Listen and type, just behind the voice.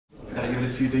had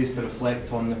a few days to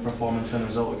reflect on the performance and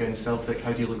result against Celtic.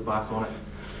 How do you look back on it?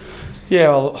 Yeah,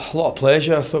 well, a lot of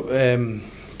pleasure. I thought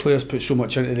players put so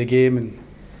much into the game and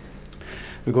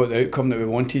we got the outcome that we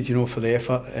wanted, you know, for the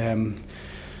effort.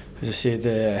 As I said,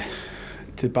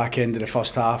 the back end of the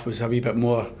first half was a wee bit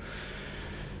more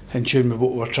in tune with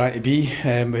what we were trying to be.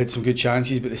 We had some good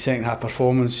chances, but the second half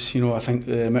performance, you know, I think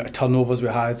the amount of turnovers we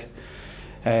had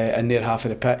in their half of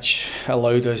the pitch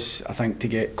allowed us, I think, to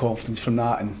get confidence from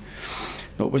that. And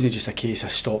you know, it wasn't just a case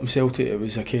of stopping Celtic, it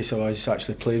was a case of us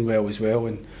actually playing well as well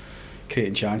and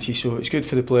creating chances. So it's good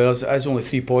for the players. It is only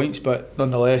 3 points, but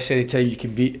nonetheless, any time you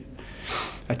can beat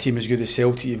a team as good as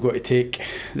Celtic, you've got to take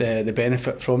the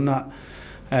benefit from that.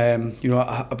 You know,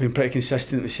 I've been pretty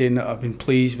consistent with saying that I've been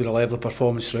pleased with the level of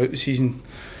performance throughout the season.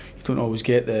 You don't always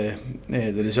get the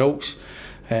results.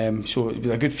 So it's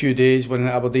been a good few days winning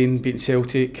at Aberdeen, beating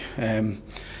Celtic.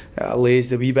 It allays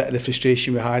the wee bit of the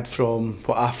frustration we had from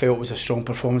what I felt was a strong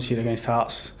performance here against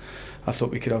Hearts. I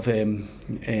thought we could have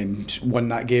won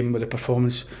that game with a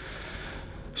performance.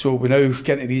 So we're now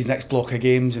getting to these next block of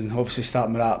games, and obviously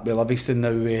starting with that with Livingston now,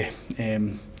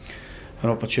 an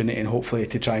opportunity and hopefully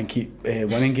to try and keep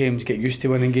winning games, get used to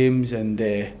winning games, and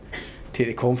take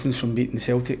the confidence from beating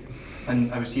Celtic.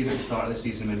 And I was here at the start of the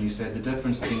season when you said the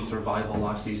difference between survival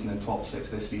last season and top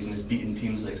six this season is beating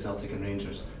teams like Celtic and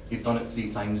Rangers. You've done it 3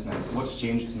 times now. What's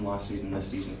changed in last season and this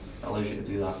season that allows you to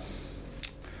do that?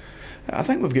 I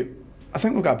think we've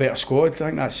got a better squad. I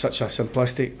think that's such a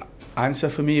simplistic answer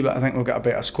for me, but I think we've got a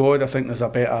better squad. I think there's a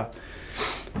better,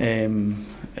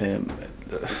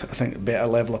 better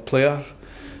level of player.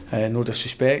 No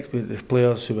disrespect, but the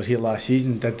players who were here last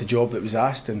season did the job that was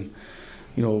asked, and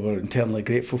you know, we're internally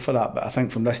grateful for that. But I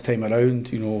think from this time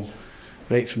around, you know,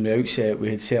 right from the outset, we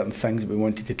had certain things that we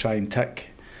wanted to try and tick.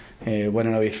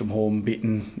 Winning away from home,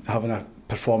 having a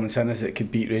performance in us that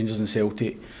could beat Rangers and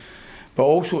Celtic, but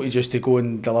also to go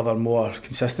and deliver more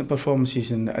consistent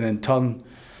performances, and in turn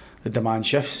the demand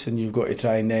shifts, and you've got to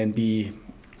try and then be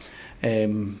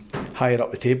higher up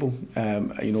the table.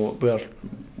 You know,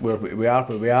 where we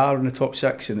are in the top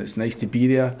 6, and it's nice to be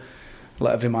there.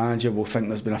 Let every manager will think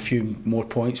there's been a few more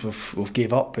points we've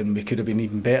gave up and we could have been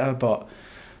even better, but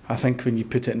I think when you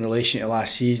put it in relation to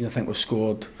last season, I think we've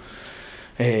scored,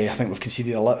 I think we've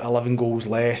conceded 11 goals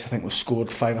less. I think we've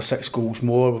scored 5 or 6 goals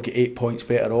more. We've got 8 points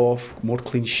better off, more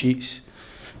clean sheets.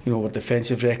 You know, our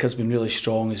defensive record's been really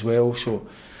strong as well. So,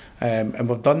 and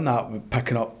we've done that with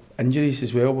picking up injuries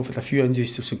as well. We've had a few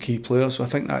injuries to some key players, so I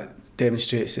think that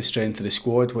demonstrates the strength of the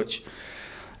squad, which,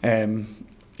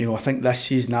 you know, I think this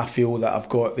season I feel that I've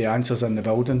got the answers in the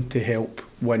building to help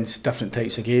win different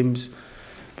types of games.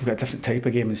 We've got a different type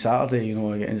of game on Saturday, you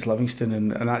know, against Livingston,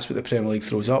 and that's what the Premier League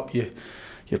throws up.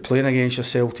 You're playing against your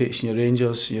Celtics and your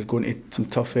Rangers, you're going to some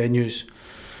tough venues,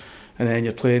 and then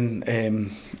you're playing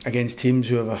against teams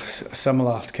who have a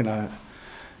similar kind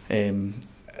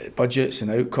of budgets and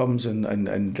outcomes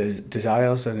and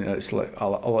desires, and it's like a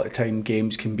lot of time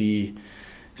games can be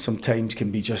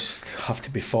just have to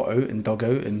be fought out and dug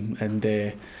out, and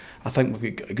I think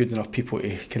we've got good enough people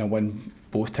to kind of win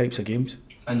both types of games.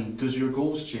 And does your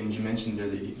goals change? You mentioned there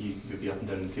that you would be up and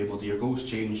down the table. Do your goals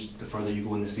change the further you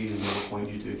go in the season, the more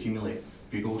points you do accumulate?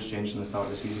 Have your goals changed from the start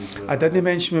of the season? I didn't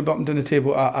mention we be up and down the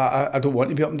table. I don't want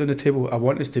to be up and down the table. I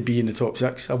want us to be in the top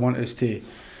 6. I want us to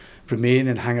remain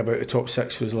and hang about the top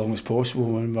 6 for as long as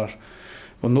possible. When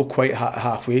we're not quite at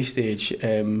halfway stage.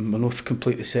 We're not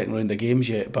complete the second round of games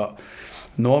yet, but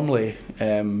normally,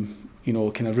 you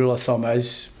know, kind of rule of thumb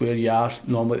is where you are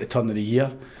normally at the turn of the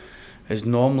year is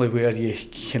normally where you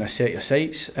kind of set your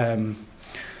sights.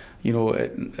 You know,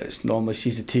 it's normally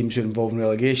sees the teams who are involved in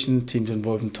relegation, teams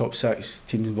involved in top 6,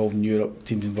 teams involved in Europe,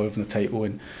 teams involved in the title,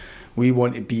 and we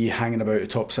want to be hanging about the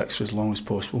top 6 for as long as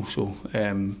possible. So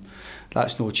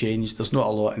that's no change. There's not a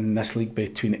lot in this league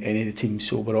between any of the teams,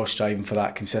 so we're all striving for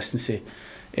that consistency.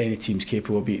 Any team's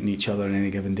capable of beating each other on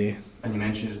any given day. And you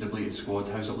mentioned a depleted squad.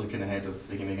 How's it looking ahead of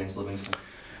the game against Livingston?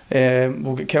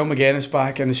 We'll get McInnes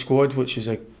back in the squad, which is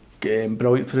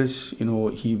brilliant for us. You know,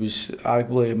 he was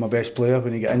arguably my best player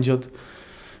when he got injured,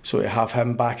 so to have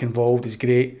him back involved is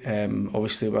great.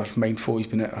 Obviously we're mindful he's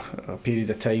been at a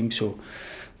period of time, so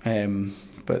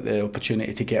but the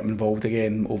opportunity to get him involved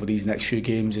again over these next few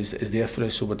games is there for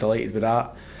us, so we're delighted with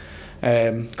that.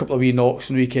 A couple of wee knocks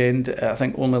on the weekend. I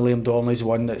think only Liam Donnelly's the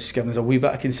one that's given us a wee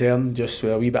bit of concern, just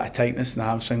with a wee bit of tightness in the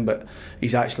hamstring, but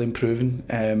he's actually improving.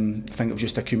 I think it was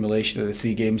just accumulation of the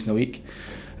 3 games in the week,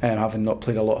 having not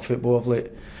played a lot of football of late.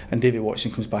 And David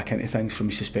Watson comes back into things from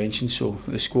his suspension, so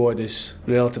the squad is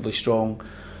relatively strong.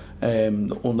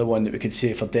 The only one that we could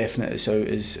say for definite that's out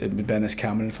is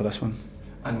Cameron for this one.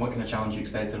 And what kind of challenge are you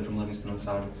expecting from Livingston on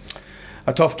Saturday?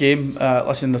 A tough game.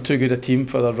 Listen, they're too good a team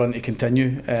for their run to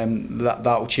continue.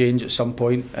 That'll change at some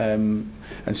point, and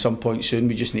some point soon.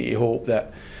 We just need to hope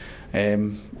that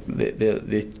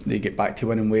they get back to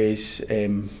winning ways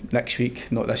next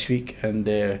week, not this week. And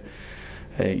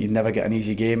you never get an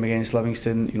easy game against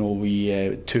Livingston. You know,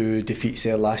 we 2 defeats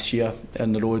there last year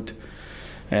on the road.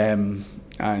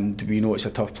 And we know it's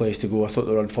a tough place to go. I thought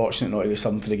they were unfortunate not to get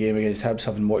something for the game against Hibs,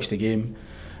 having watched the game.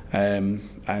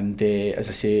 As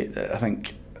I say, I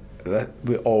think that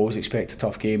we always expect a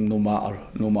tough game, no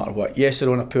matter what. Yes,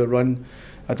 they're on a poor run.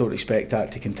 I don't expect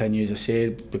that to continue. As I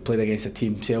said, we played against a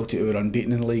team, Celtic, who are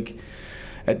unbeaten in the league.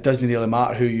 It doesn't really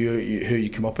matter who you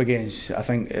come up against. I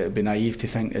think it'd be naive to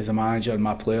think, as a manager and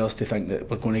my players, to think that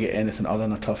we're going to get anything other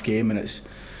than a tough game, and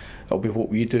it'll be what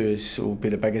we do will be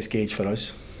the biggest gauge for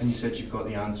us. And you said you've got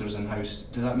the answers in house.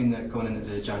 Does that mean that going into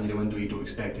the January window you don't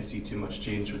expect to see too much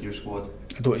change with your squad?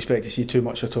 I don't expect to see too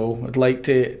much at all. I'd like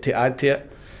to add to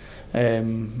it. I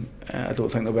don't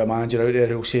think there'll be a manager out there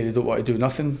who'll say they don't want to do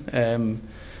nothing.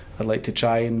 I'd like to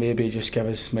try and maybe just give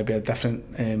us maybe a different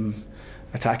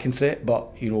attacking threat, but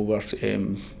you know,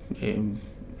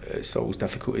 it's always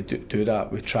difficult to do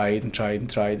that. We've tried and tried and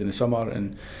tried in the summer,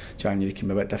 and January can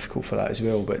be a bit difficult for that as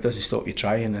well, but it doesn't stop you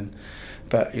trying.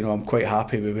 But you know, I'm quite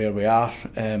happy with where we are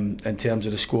in terms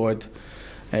of the squad.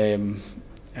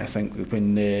 I think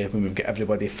when we've got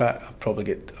everybody fit, I'll probably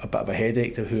get a bit of a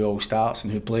headache to who all starts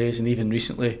and who plays. And even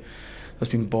recently, there's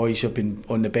been boys who have been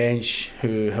on the bench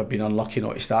who have been unlucky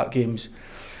not to start games.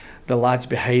 The lads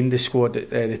behind the squad,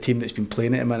 the team that's been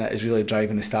playing at the minute, is really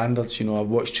driving the standards. You know, I've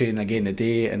watched training again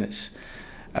today, and it's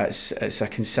a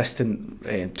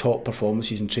consistent top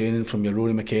performances in training from your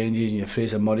Rory McInnes and your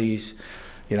Fraser Murrays,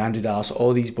 your Andrew Darcy.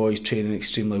 All these boys training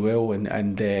extremely well,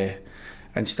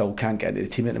 and still can't get into the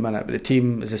team at the minute. But the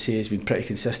team, as I say, has been pretty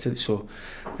consistent. So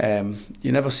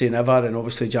you never say never, and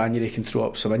obviously January can throw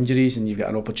up some injuries, and you've got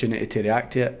an opportunity to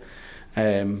react to it.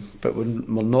 But we're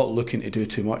not looking to do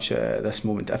too much at this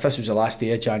moment. If this was the last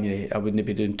day of January, I wouldn't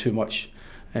be doing too much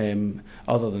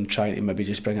other than trying to maybe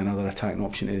just bring another attacking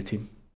option to the team.